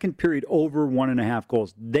second period over 1.5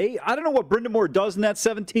 goals. I don't know what Brendan Moore does in that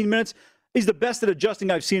 17 minutes. He's the best at adjusting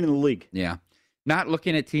I've seen in the league. Yeah. Not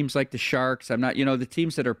looking at teams like the Sharks. I'm not, the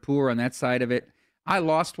teams that are poor on that side of it. I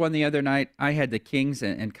lost one the other night. I had the Kings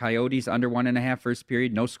and Coyotes under 1.5 first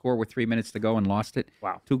period. No score with 3 minutes to go and lost it.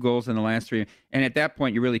 Wow. 2 goals in the last 3. And at that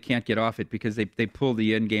point, you really can't get off it because they pull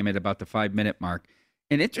the end game at about the 5-minute mark.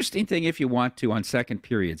 An interesting thing if you want to on second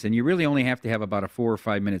periods, and you really only have to have about a 4 or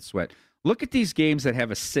 5 minute sweat. Look at these games that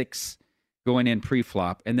have a 6 going in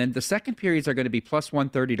pre-flop, and then the second periods are going to be plus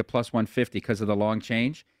 130 to plus 150 because of the long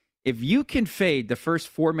change. If you can fade the first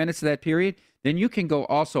 4 minutes of that period, then you can go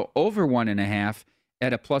also over 1.5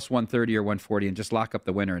 at a plus 130 or 140 and just lock up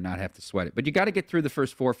the winner and not have to sweat it. But you got to get through the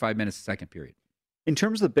first 4 or 5 minutes of the second period. In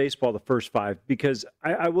terms of the baseball, the first 5, because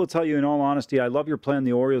I will tell you in all honesty, I love your play on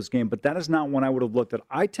the Orioles game, but that is not one I would have looked at.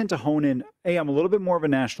 I tend to hone in, I'm a little bit more of a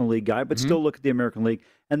National League guy, but still look at the American League.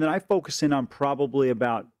 And then I focus in on probably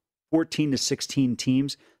about 14 to 16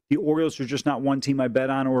 teams. The Orioles are just not one team I bet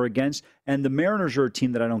on or against, and the Mariners are a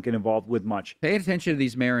team that I don't get involved with much. Pay attention to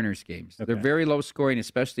these Mariners games. Okay. They're very low scoring,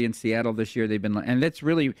 especially in Seattle this year. They've been, and that's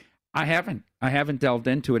really, I haven't delved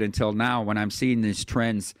into it until now when I'm seeing these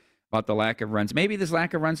trends about the lack of runs. Maybe this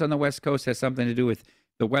lack of runs on the West Coast has something to do with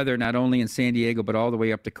the weather, not only in San Diego but all the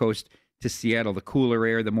way up the coast to Seattle. The cooler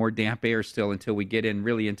air, the more damp air still until we get in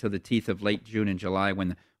really into the teeth of late June and July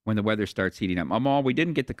when the weather starts heating up. Amal, we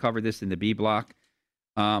didn't get to cover this in the B block.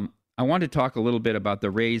 I want to talk a little bit about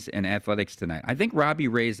the Rays and Athletics tonight. I think Robbie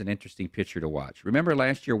Ray is an interesting pitcher to watch. Remember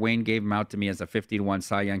last year Wayne gave him out to me as a 50-1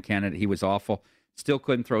 Cy Young candidate. He was awful. Still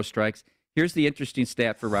couldn't throw strikes. Here's the interesting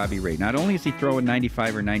stat for Robbie Ray. Not only is he throwing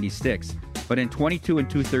 95 or 96, but in 22 and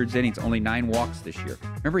 2/3 innings, only 9 walks this year.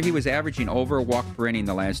 Remember, he was averaging over a walk per inning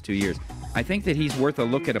the last 2 years. I think that he's worth a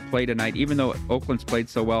look at a play tonight, even though Oakland's played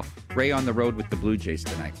so well. Ray on the road with the Blue Jays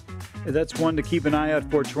tonight. That's one to keep an eye out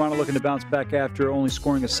for. Toronto looking to bounce back after only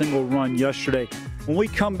scoring a single run yesterday. When we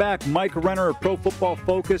come back, Mike Renner of Pro Football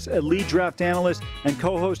Focus, a lead draft analyst and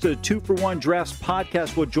co-host of the 2-for-1 Drafts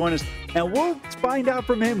podcast, will join us, and we'll find out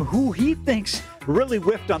from him who he thinks really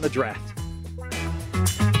whiffed on the draft.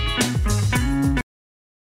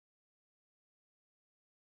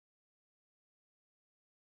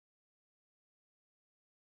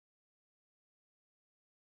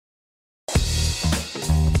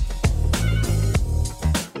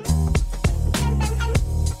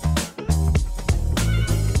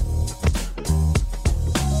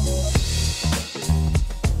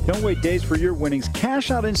 Don't wait days for your winnings.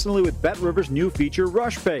 Cash out instantly with BetRivers' new feature,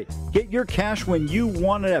 RushPay. Get your cash when you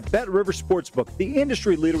want it at BetRivers Sportsbook, the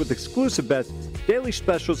industry leader with exclusive bets, daily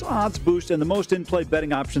specials, odds boost, and the most in-play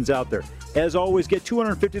betting options out there. As always, get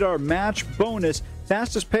 $250 match bonus,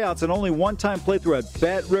 fastest payouts, and only one-time playthrough at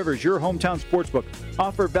BetRivers, your hometown sportsbook.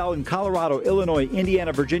 Offer valid in Colorado, Illinois,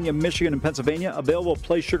 Indiana, Virginia, Michigan, and Pennsylvania. Available at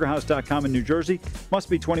PlaySugarHouse.com in New Jersey. Must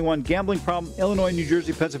be 21. Gambling problem? Illinois, New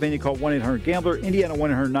Jersey, Pennsylvania. Call 1-800-GAMBLER. Indiana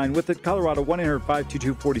 1-800-9-WITH-IT. Colorado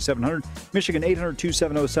 1-800-522-4700. Michigan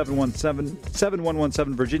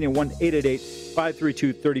 800-270-7117. Virginia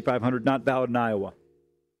 1-888-532-3500. Not valid in Iowa.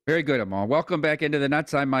 Very good, Amal. Welcome back into the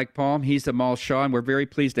Nuts. I'm Mike Palm. He's Amal Shaw, and we're very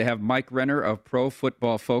pleased to have Mike Renner of Pro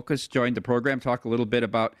Football Focus join the program, talk a little bit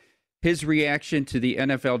about his reaction to the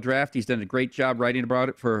NFL draft. He's done a great job writing about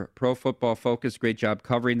it for Pro Football Focus, great job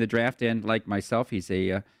covering the draft, and like myself, he's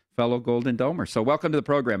a fellow Golden Domer. So welcome to the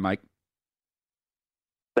program, Mike.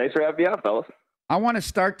 Thanks for having me on, fellas. I want to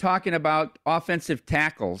start talking about offensive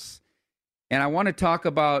tackles, and I want to talk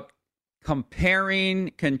about comparing,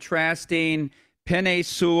 contrasting Penei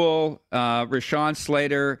Sewell, Rashawn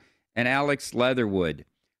Slater, and Alex Leatherwood.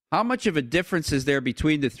 How much of a difference is there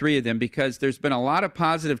between the three of them? Because there's been a lot of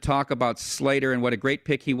positive talk about Slater and what a great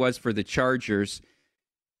pick he was for the Chargers.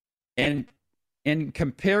 And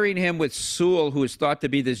comparing him with Sewell, who is thought to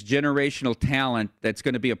be this generational talent that's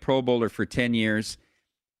going to be a Pro Bowler for 10 years.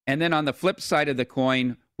 And then on the flip side of the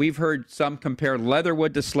coin, we've heard some compare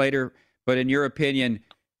Leatherwood to Slater, but in your opinion,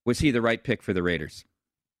 was he the right pick for the Raiders?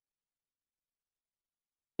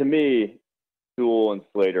 To me, Sewell and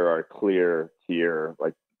Slater are clear tier,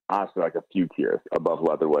 like honestly, like a few tiers above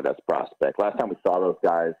Leatherwood as prospect. Last time we saw those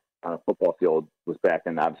guys on a football field was back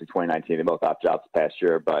in obviously 2019. They both got jobs past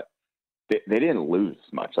year, but they didn't lose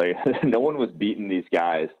much. Like no one was beating these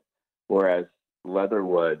guys, whereas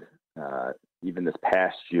Leatherwood, even this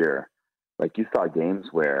past year, like you saw games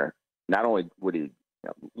where not only would he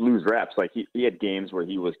lose reps, like he had games where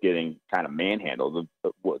he was getting kind of manhandled.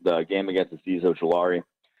 The game against Azeez Ojulari,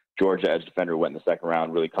 Georgia edge defender who went in the second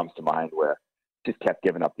round, really comes to mind, where he just kept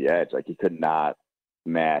giving up the edge. Like he could not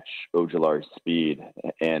match Ojulari's speed.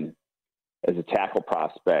 And as a tackle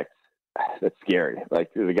prospect, that's scary.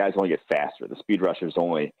 Like the guys only get faster. The speed rushers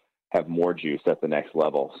only have more juice at the next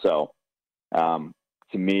level. So to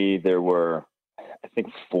me, there were, I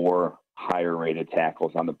think, 4 higher rated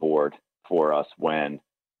tackles on the board for us when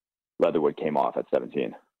Leatherwood came off at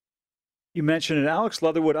 17. You mentioned it, Alex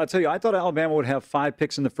Leatherwood. I'll tell you, I thought Alabama would have 5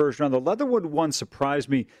 picks in the first round. The Leatherwood one surprised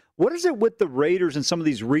me. What is it with the Raiders and some of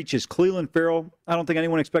these reaches? Cleveland Farrell, I don't think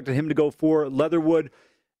anyone expected him to go for. Leatherwood,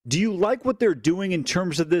 do you like what they're doing in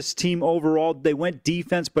terms of this team overall? They went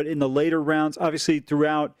defense, but in the later rounds, obviously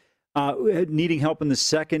throughout, needing help in the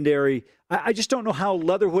secondary. I just don't know how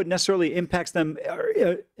Leatherwood necessarily impacts them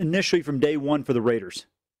initially from day one for the Raiders.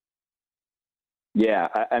 Yeah,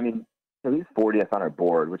 I mean, he's 40th on our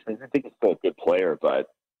board, which means I think he's still a good player,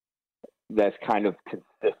 but that's kind of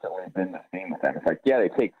consistently been the theme with them. It's like, yeah, they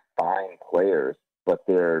take fine players, but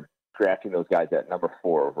they're drafting those guys at number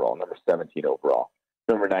 4 overall, number 17 overall,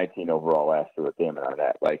 number 19 overall last year with Damon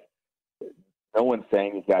Arnett. Like, no one's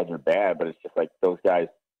saying these guys are bad, but it's just like those guys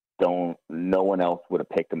no one else would have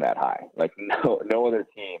picked them that high. Like, no other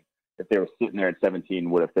team, if they were sitting there at 17,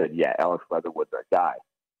 would have said, yeah, Alex Leatherwood's our guy.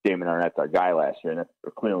 Damon Arnett's our guy last year, and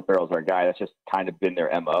Cleveland Farrell's our guy. That's just kind of been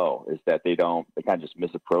their MO, is that they kind of just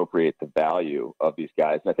misappropriate the value of these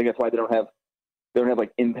guys. And I think that's why they don't have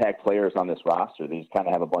like impact players on this roster. They just kind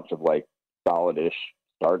of have a bunch of like solid-ish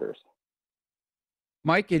starters.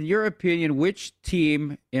 Mike, in your opinion, which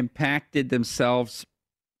team impacted themselves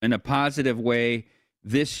in a positive way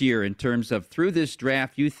this year in terms of through this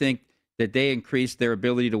draft, you think that they increased their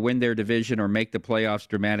ability to win their division or make the playoffs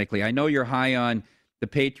dramatically? I know you're high on the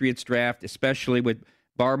Patriots draft, especially with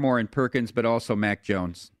Barmore and Perkins, but also Mac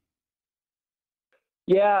Jones.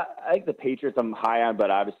 Yeah, I think the Patriots I'm high on,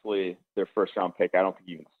 but obviously their first-round pick, I don't think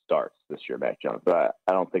even starts this year, Mac Jones. But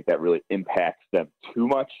I don't think that really impacts them too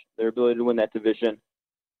much, their ability to win that division.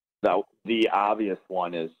 Now, the obvious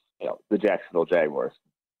one is, the Jacksonville Jaguars.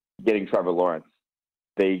 Getting Trevor Lawrence,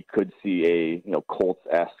 they could see a,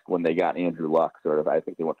 Colts-esque when they got Andrew Luck, sort of. I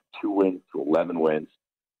think they went from 2 wins to 11 wins.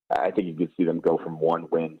 I think you could see them go from 1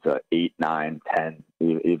 win to 8, 9, 10,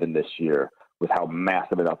 even this year, with how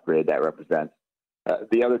massive an upgrade that represents.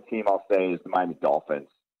 The other team I'll say is the Miami Dolphins.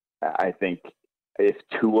 I think if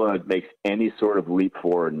Tua makes any sort of leap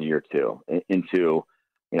forward in year 2 into,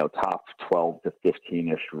 top 12 to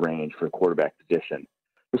 15-ish range for a quarterback position,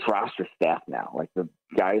 this roster stacked now. Like the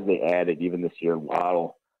guys they added even this year,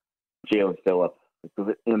 Waddle, Jalen Phillips,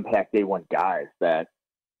 the impact day one guys that,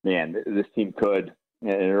 man, this team could, and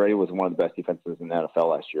it already was one of the best defenses in the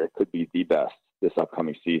NFL last year. It could be the best this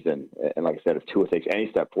upcoming season. And like I said, if Tua takes any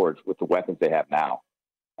step forward with the weapons they have now,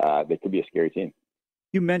 they could be a scary team.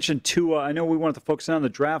 You mentioned Tua. I know we wanted to focus on the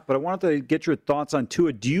draft, but I wanted to get your thoughts on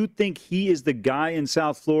Tua. Do you think he is the guy in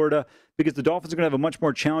South Florida? Because the Dolphins are going to have a much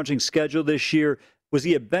more challenging schedule this year. Was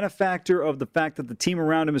he a benefactor of the fact that the team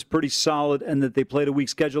around him is pretty solid and that they played a weak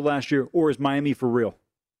schedule last year, or is Miami for real?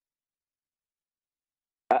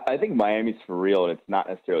 I think Miami's for real, and it's not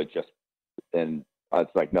necessarily just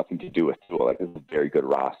it's like nothing to do with Tua. Like, this is a very good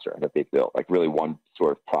roster that they built. Like, really one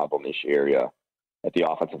sort of problem-ish area at the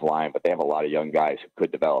offensive line, but they have a lot of young guys who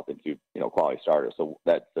could develop into, quality starters. So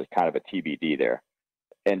that's kind of a TBD there.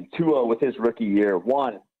 And Tua, with his rookie year,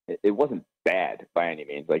 one, it wasn't bad by any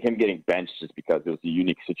means. Like, him getting benched just because it was a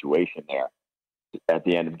unique situation there at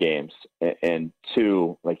the end of games. And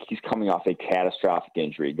two, like, he's coming off a catastrophic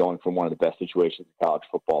injury, going from one of the best situations in college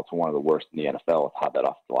football to one of the worst in the NFL with how that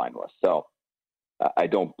offensive line was. So I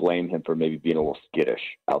don't blame him for maybe being a little skittish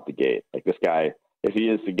out the gate. Like, this guy, if he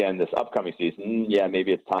is again this upcoming season, yeah,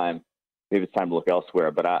 maybe it's time to look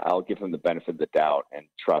elsewhere. But I'll give him the benefit of the doubt and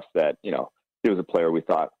trust that, he was a player we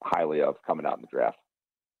thought highly of coming out in the draft.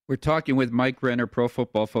 We're talking with Mike Renner, Pro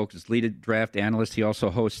Football Focus lead draft analyst. He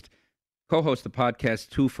also co-hosts the podcast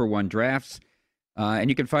 2 for 1 Drafts.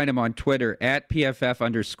 And you can find him on Twitter at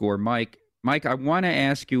PFF_Mike. Mike, I want to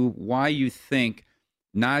ask you why you think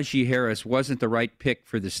Najee Harris wasn't the right pick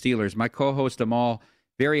for the Steelers. My co-host Amal,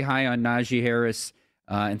 very high on Najee Harris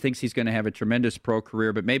and thinks he's going to have a tremendous pro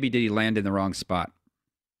career, but maybe did he land in the wrong spot?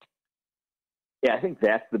 Yeah, I think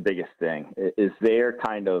that's the biggest thing, is they're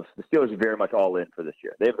the Steelers are very much all in for this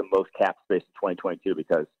year. They have the most cap space in 2022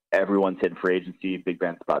 because everyone's hitting free agency, Big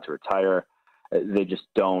Ben's about to retire. They just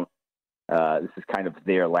don't, this is kind of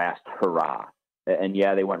their last hurrah. And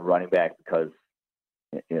yeah, they went running back because,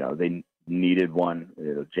 they needed one,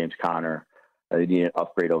 James Conner, they needed an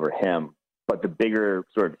upgrade over him. But the bigger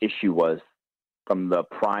sort of issue was from the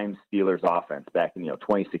prime Steelers offense back in,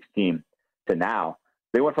 2016 to now,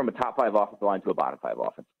 they went from a top 5 offensive line to a bottom 5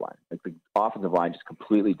 offensive line. Like, the offensive line just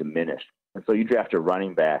completely diminished. And so you draft a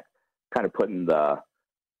running back, kind of putting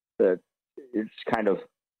it's kind of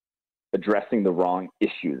addressing the wrong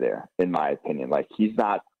issue there, in my opinion. Like, he's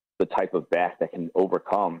not the type of back that can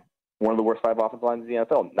overcome one of the worst 5 offensive lines in the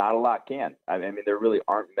NFL. Not a lot can. I mean, there really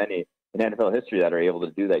aren't many in NFL history that are able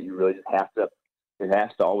to do that. You really just it has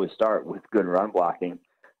to always start with good run blocking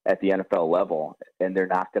at the NFL level, and they're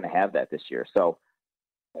not going to have that this year. So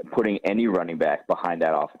putting any running back behind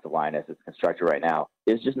that offensive line as it's constructed right now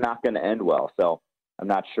is just not going to end well. So I'm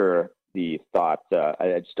not sure the thought,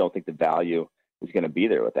 I just don't think the value is going to be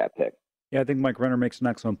there with that pick. Yeah, I think Mike Renner makes an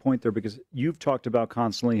excellent point there, because you've talked about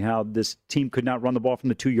constantly how this team could not run the ball from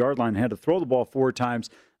the 2-yard line, had to throw the ball 4 times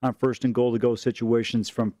on first and goal to go situations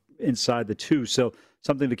from inside the 2. So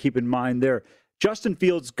something to keep in mind there. Justin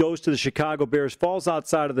Fields goes to the Chicago Bears, falls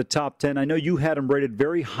outside of the top 10. I know you had him rated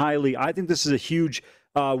very highly. I think this is a huge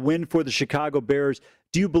win for the Chicago Bears.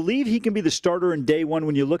 Do you believe he can be the starter in day one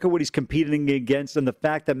when you look at what he's competing against and the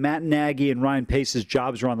fact that Matt Nagy and Ryan Pace's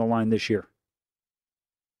jobs are on the line this year?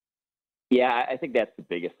 Yeah, I think that's the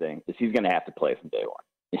biggest thing, is he's going to have to play from day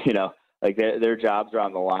one. Like, their jobs are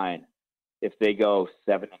on the line. If they go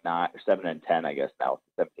 7-9 or 7-10, I guess now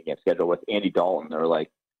with the 17-game schedule with Andy Dalton, they're like,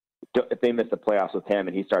 if they miss the playoffs with him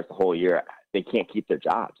and he starts the whole year, they can't keep their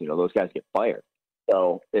jobs. Those guys get fired.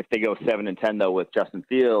 So if they go 7-10 though with Justin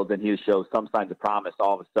Fields and he shows some signs of promise,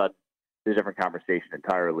 all of a sudden it's a different conversation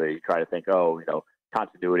entirely. You try to think,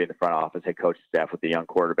 continuity in the front office, head coaching staff with the young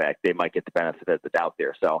quarterback, they might get the benefit of the doubt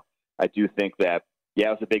there. So I do think that, yeah,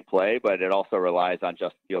 it was a big play, but it also relies on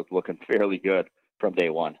Justin Fields looking fairly good from day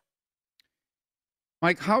one.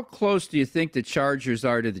 Mike, how close do you think the Chargers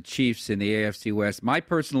are to the Chiefs in the AFC West? My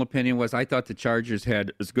personal opinion was I thought the Chargers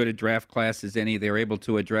had as good a draft class as any. They were able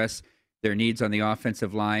to address their needs on the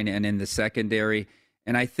offensive line and in the secondary.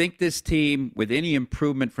 And I think this team, with any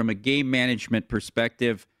improvement from a game management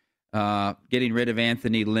perspective, getting rid of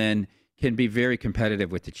Anthony Lynn, can be very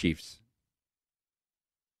competitive with the Chiefs.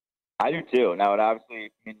 I do too. Now, it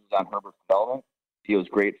obviously hinges on Herbert's development. He was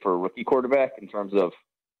great for a rookie quarterback in terms of,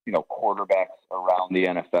 quarterbacks around the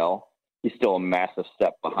NFL. He's still a massive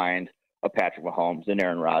step behind a Patrick Mahomes and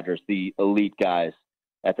Aaron Rodgers, the elite guys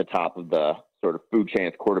at the top of the sort of food chain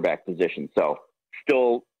at the quarterback position. So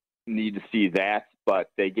still need to see that, but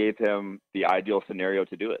they gave him the ideal scenario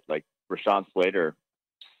to do it. Like Rashawn Slater,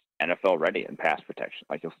 NFL ready in pass protection.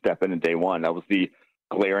 Like he'll step in day one. That was the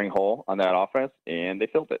glaring hole on that offense, and they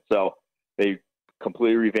filled it. So they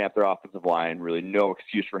completely revamped their offensive line. Really no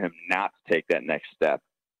excuse for him not to take that next step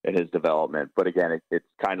in his development. But again, it's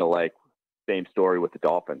kind of like same story with the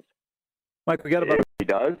Dolphins. Mike, we got about... If he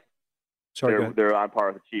does, Sorry, they're on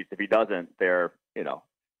par with the Chiefs. If he doesn't, they're,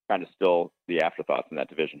 kind of still the afterthoughts in that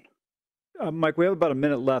division. Mike, we have about a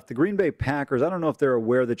minute left. The Green Bay Packers, I don't know if they're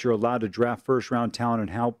aware that you're allowed to draft first-round talent and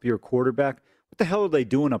help your quarterback. What the hell are they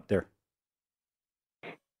doing up there?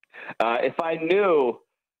 If I knew,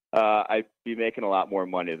 I'd be making a lot more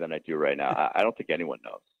money than I do right now. I don't think anyone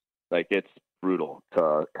knows. Like, it's brutal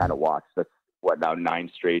to kind of watch. That's, now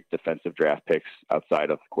 9 straight defensive draft picks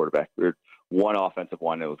outside of quarterback. Or one offensive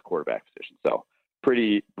one, it was quarterback position. So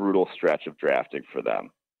pretty brutal stretch of drafting for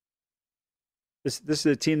them. This is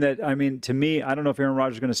a team that, to me, I don't know if Aaron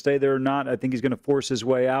Rodgers is going to stay there or not. I think he's going to force his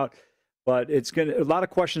way out. But it's a lot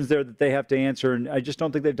of questions there that they have to answer. And I just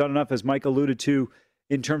don't think they've done enough, as Mike alluded to,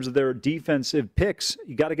 in terms of their defensive picks.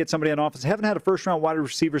 You got to get somebody on offense. They haven't had a first-round wide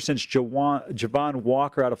receiver since Javon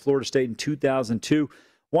Walker out of Florida State in 2002.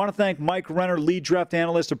 Want to thank Mike Renner, lead draft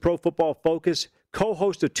analyst of Pro Football Focus,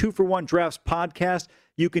 co-host of 2-for-1 Drafts podcast.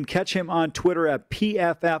 You can catch him on Twitter at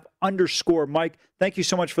PFF_Mike. Thank you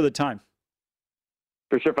so much for the time.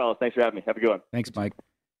 For sure, fellas. Thanks for having me. Have a good one. Thanks, Mike.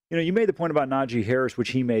 You made the point about Najee Harris,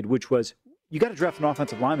 which he made, which was you got to draft an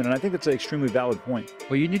offensive lineman, and I think that's an extremely valid point.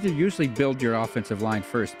 Well, you need to usually build your offensive line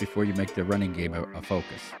first before you make the running game a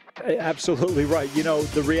focus. Absolutely right.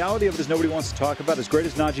 The reality of it is nobody wants to talk about, as great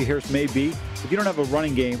as Najee Harris may be, if you don't have a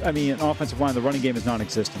running game, an offensive line, the running game is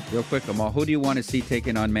non-existent. Real quick, Amal, who do you want to see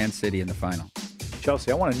taking on Man City in the final?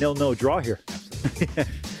 Chelsea. I want a 0-0 draw here.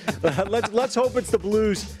 Let's hope it's the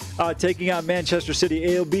Blues taking on Manchester City.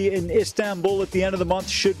 It'll be in Istanbul at the end of the month.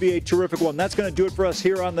 Should be a terrific one. That's going to do it for us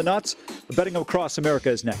here on The Nuts. The Betting Across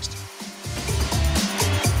America is next.